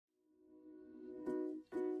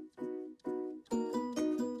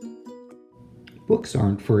Books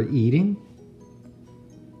Aren't for Eating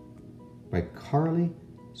by Carly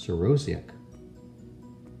Sorosiak.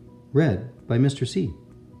 Read by Mr. C,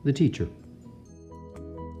 the teacher.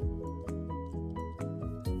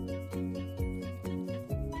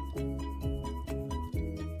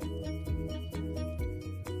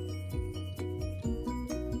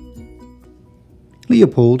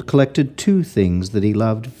 Leopold collected two things that he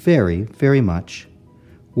loved very, very much: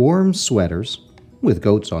 warm sweaters, with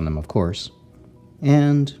goats on them, of course,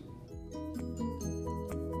 and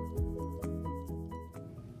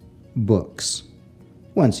books,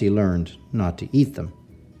 once he learned not to eat them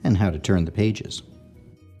and how to turn the pages.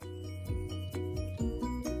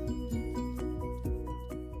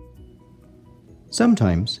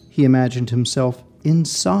 Sometimes he imagined himself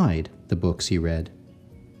inside the books he read.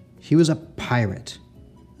 He was a pirate,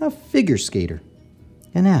 a figure skater,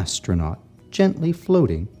 an astronaut gently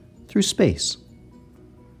floating through space.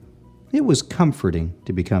 It was comforting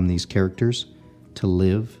to become these characters, to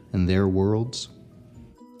live in their worlds.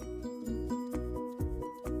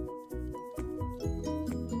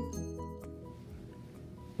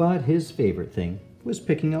 But his favorite thing was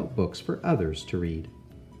picking out books for others to read.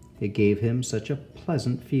 It gave him such a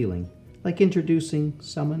pleasant feeling, like introducing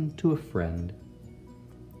someone to a friend.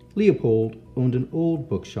 Leopold owned an old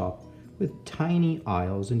bookshop with tiny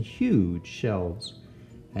aisles and huge shelves,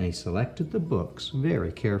 and he selected the books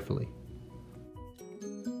very carefully.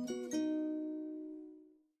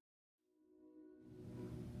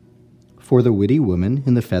 For the witty woman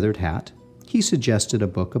in the feathered hat, he suggested a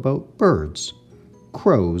book about birds.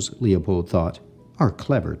 Crows, Leopold thought, are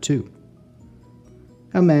clever too.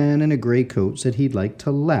 A man in a gray coat said he'd like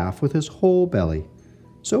to laugh with his whole belly,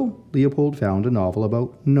 so Leopold found a novel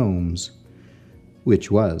about gnomes,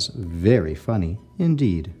 which was very funny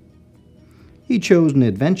indeed. He chose an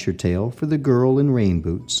adventure tale for the girl in rain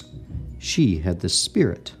boots. She had the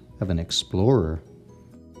spirit of an explorer.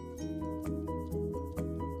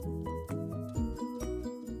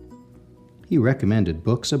 He recommended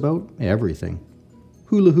books about everything: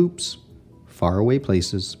 hula hoops, faraway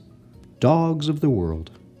places, dogs of the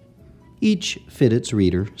world. Each fit its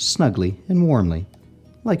reader snugly and warmly,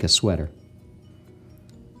 like a sweater.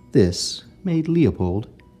 This made Leopold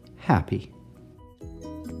happy.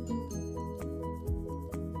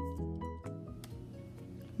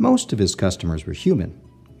 Most of his customers were human,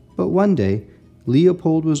 but one day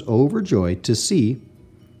Leopold was overjoyed to see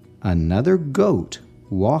another goat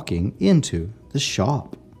walking into the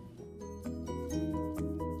shop.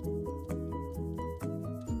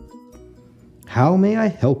 "How may I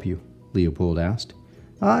help you?" Leopold asked.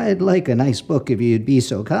 "I'd like a nice book if you'd be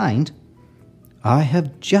so kind." "I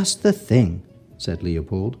have just the thing," said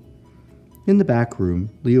Leopold. In the back room,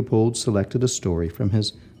 Leopold selected a story from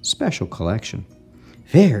his special collection.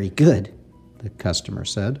 "Very good," the customer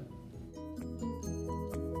said.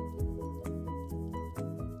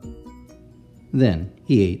 Then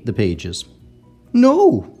he ate the pages.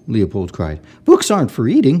 "No," Leopold cried. "Books aren't for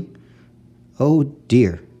eating." "Oh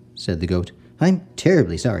dear," said the goat. "I'm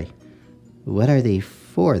terribly sorry. What are they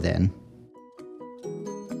for, then?"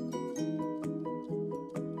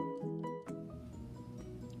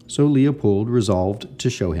 So Leopold resolved to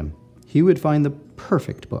show him. He would find the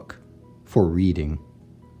perfect book for reading,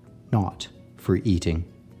 not for eating.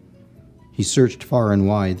 He searched far and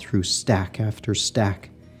wide through stack after stack.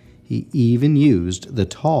 He even used the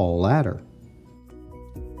tall ladder.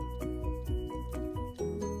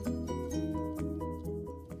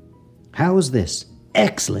 "How's this?"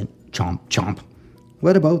 "Excellent." Chomp, chomp.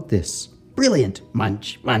 "What about this?" "Brilliant."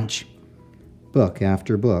 Munch, munch. Book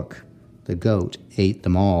after book. The goat ate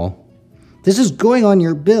them all. "This is going on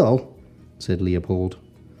your bill," said Leopold.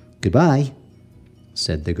 "Goodbye,"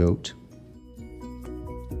 said the goat.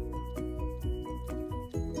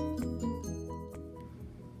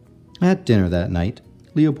 At dinner that night,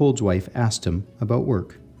 Leopold's wife asked him about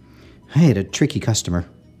work. "I had a tricky customer,"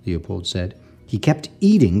 Leopold said. "He kept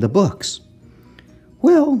eating the books."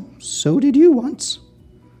 "Well, so did you once."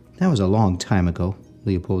 "That was a long time ago,"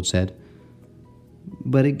 Leopold said.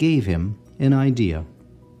 But it gave him an idea.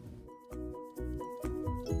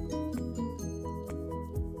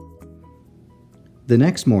 The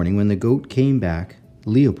next morning when the goat came back,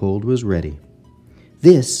 Leopold was ready.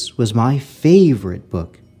 "This was my favorite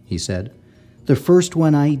book," he said. "The first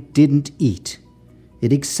one I didn't eat.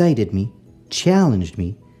 It excited me, challenged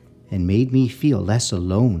me, and made me feel less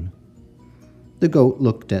alone." The goat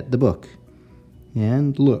looked at the book,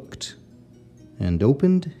 and looked, and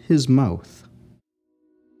opened his mouth.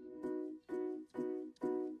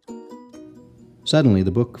 Suddenly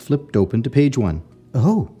the book flipped open to page 1.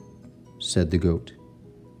 "Oh," said the goat.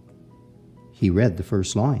 He read the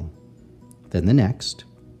first line, then the next,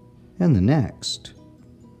 and the next.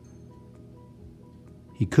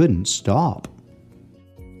 He couldn't stop.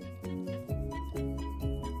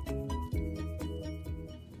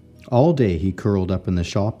 All day he curled up in the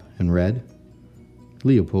shop and read.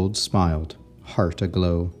 Leopold smiled, heart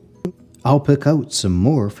aglow. "I'll pick out some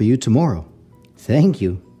more for you tomorrow." "Thank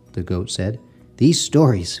you," the goat said. "These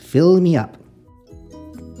stories fill me up."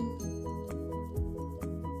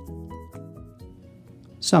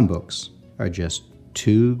 Some books are just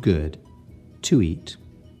too good to eat.